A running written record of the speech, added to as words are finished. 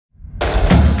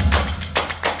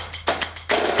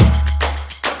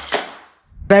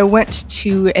I went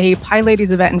to a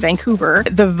PyLadies event in Vancouver.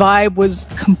 The vibe was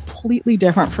completely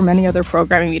different from any other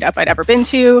programming meetup I'd ever been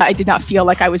to. I did not feel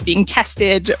like I was being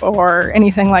tested or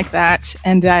anything like that.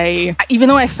 And even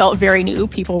though I felt very new,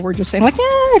 people were just saying like,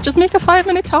 yeah, just make a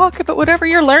 5-minute talk about whatever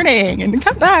you're learning and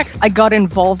come back. I got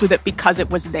involved with it because it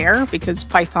was there, because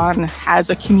Python has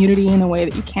a community in a way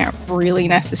that you can't really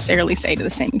necessarily say to the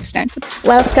same extent.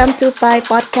 Welcome to Py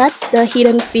Podcast, the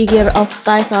hidden figure of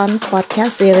Python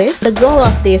podcast series. The goal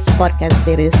of this podcast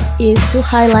series is to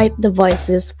highlight the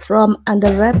voices from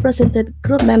underrepresented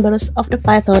group members of the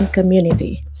Python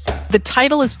community. The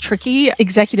title is tricky.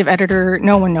 Executive editor,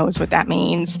 no one knows what that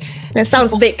means. That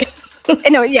sounds big.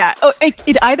 No, yeah. Oh,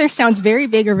 it either sounds very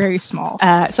big or very small.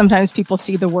 Sometimes people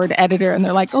see the word editor and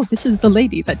they're like, oh, this is the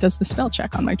lady that does the spell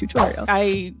check on my tutorial.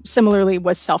 I similarly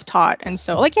was self-taught. And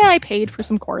so like, yeah, I paid for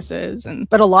some courses,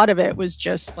 but a lot of it was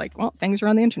just like, well, things are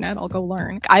on the internet. I'll go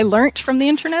learn. I learned from the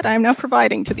internet. I'm now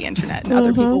providing to the internet, and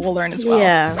other people will learn as well.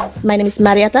 Yeah. My name is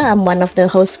Mariatta. I'm one of the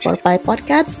hosts for Py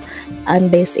Podcasts. I'm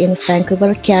based in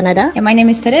Vancouver, Canada. And my name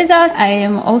is Tereza. I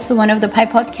am also one of the Py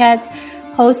Podcasts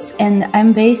hosts, and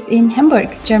I'm based in Hamburg,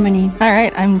 Germany. All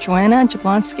right, I'm Joanna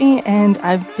Jablonski, and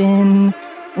I've been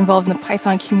involved in the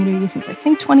Python community since I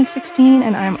think 2016,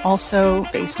 and I'm also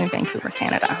based in Vancouver,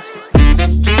 Canada.